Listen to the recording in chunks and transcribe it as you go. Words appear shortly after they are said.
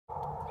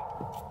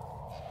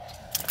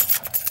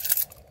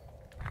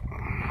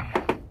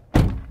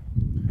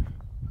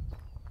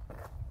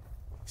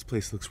This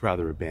place looks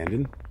rather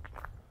abandoned.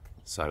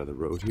 Side of the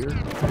road here.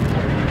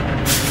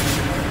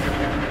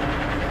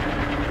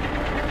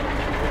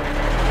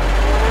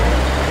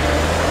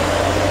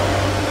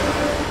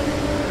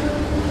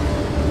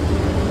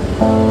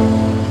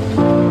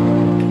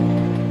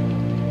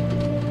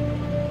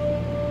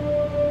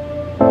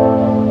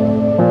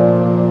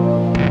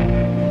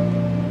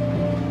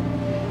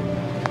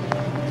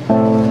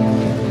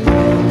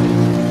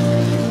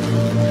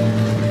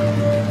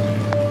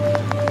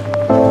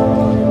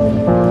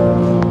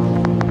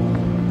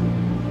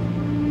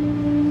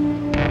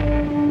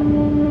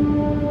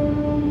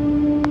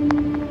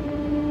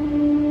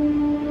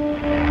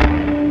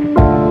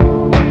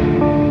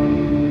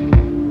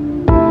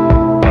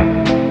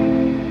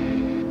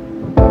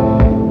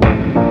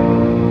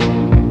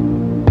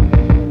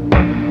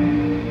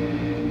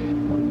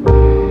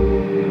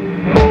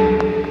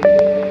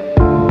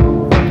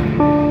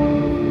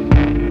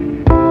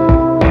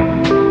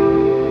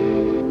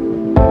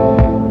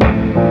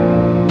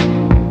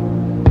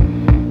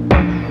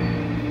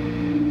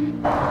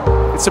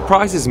 It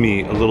surprises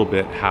me a little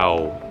bit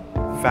how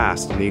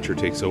fast nature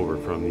takes over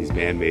from these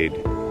man-made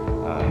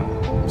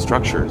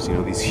structures, you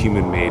know, these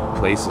human-made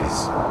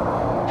places.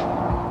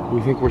 We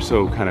think we're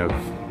so kind of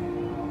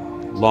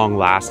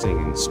long-lasting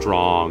and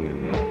strong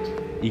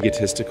and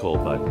egotistical,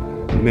 but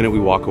the minute we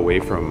walk away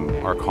from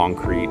our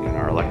concrete and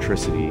our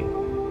electricity,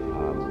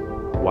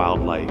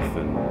 wildlife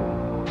and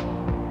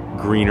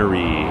greenery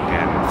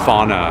and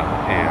fauna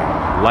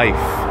and life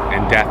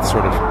and death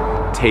sort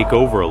of take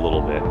over a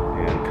little bit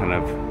and kind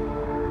of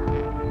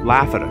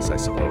laugh at us, I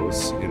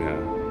suppose,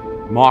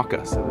 mock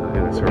us in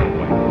a certain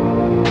way.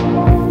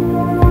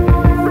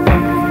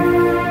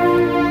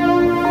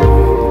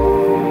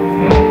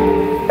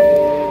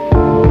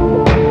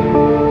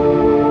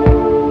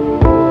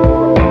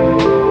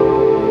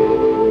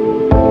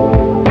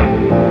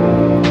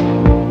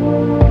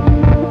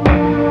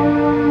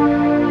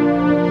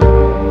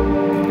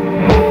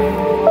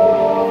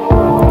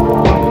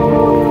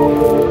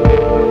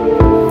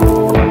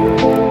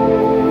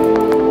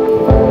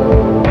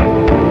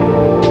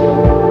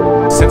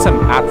 Since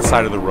I'm at the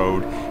side of the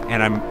road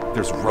and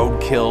there's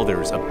roadkill,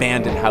 there's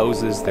abandoned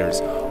houses,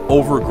 there's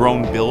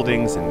overgrown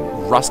buildings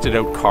and rusted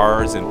out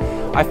cars, and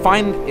I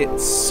find it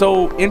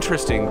so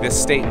interesting,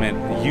 this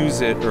statement,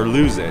 use it or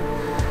lose it.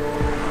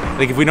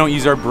 Like if we don't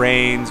use our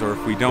brains or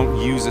if we don't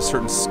use a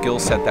certain skill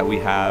set that we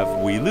have,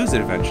 we lose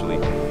it eventually.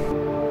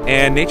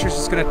 And nature's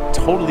just gonna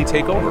totally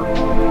take over.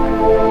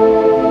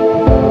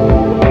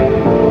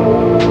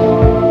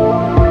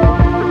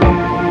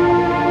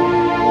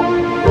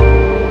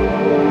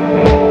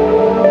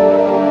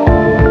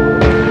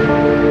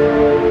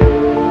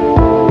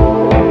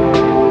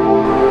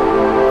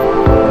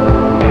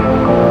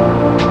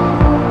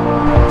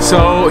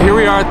 So here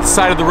we are at the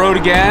side of the road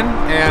again,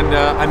 and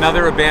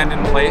another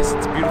abandoned place.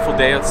 It's a beautiful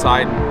day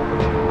outside.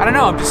 I don't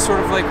know, I'm just sort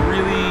of like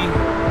really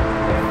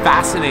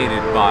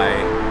fascinated by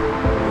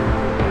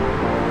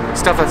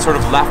stuff that's sort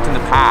of left in the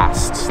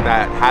past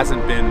that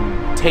hasn't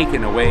been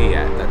taken away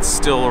yet. That's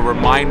still a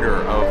reminder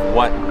of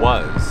what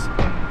was.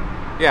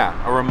 Yeah,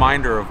 a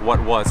reminder of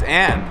what was,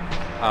 and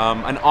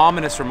an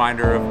ominous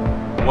reminder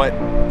of what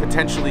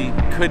potentially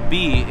could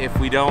be if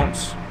we don't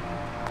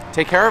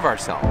take care of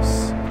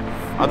ourselves.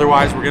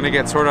 Otherwise, we're gonna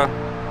get sort of,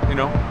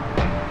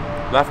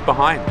 left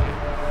behind.